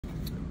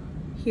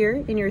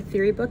Here in your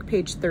theory book,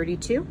 page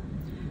 32,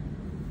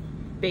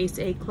 bass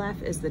A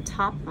clef is the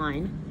top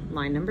line,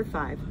 line number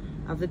 5,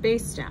 of the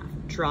bass staff.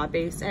 Draw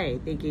bass A.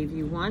 They gave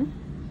you one,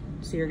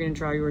 so you're going to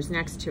draw yours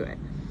next to it.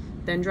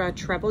 Then draw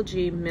treble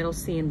G, middle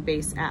C, and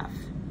bass F.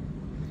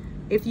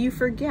 If you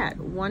forget,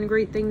 one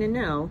great thing to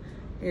know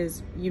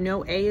is you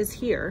know A is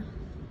here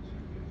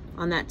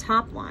on that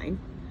top line.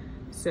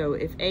 So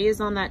if A is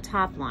on that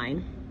top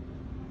line,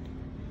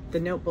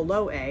 the note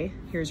below A,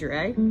 here's your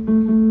A,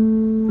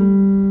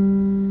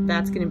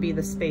 that's going to be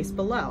the space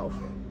below.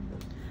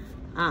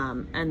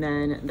 And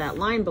then that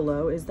line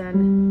below is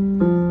then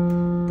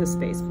the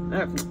space,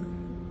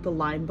 the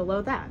line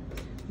below that,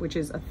 which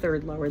is a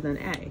third lower than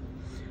A.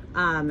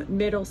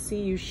 Middle C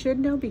you should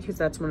know because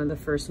that's one of the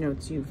first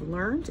notes you've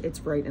learned.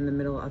 It's right in the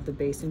middle of the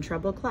bass and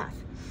treble clef.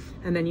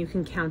 And then you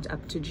can count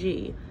up to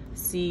G,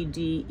 C,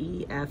 D,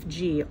 E, F,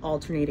 G,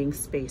 alternating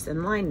space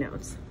and line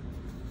notes.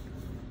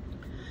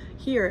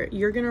 Here,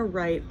 you're gonna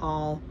write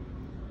all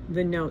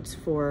the notes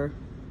for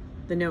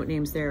the note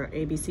names there,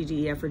 A, B, C,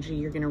 D, E, F, or G.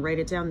 You're gonna write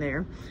it down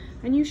there,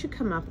 and you should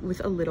come up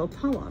with a little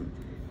poem.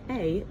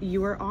 A,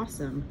 you are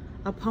awesome,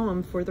 a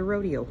poem for the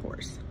rodeo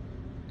horse.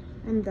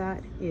 And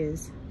that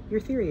is your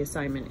theory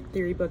assignment,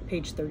 theory book,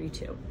 page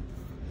 32.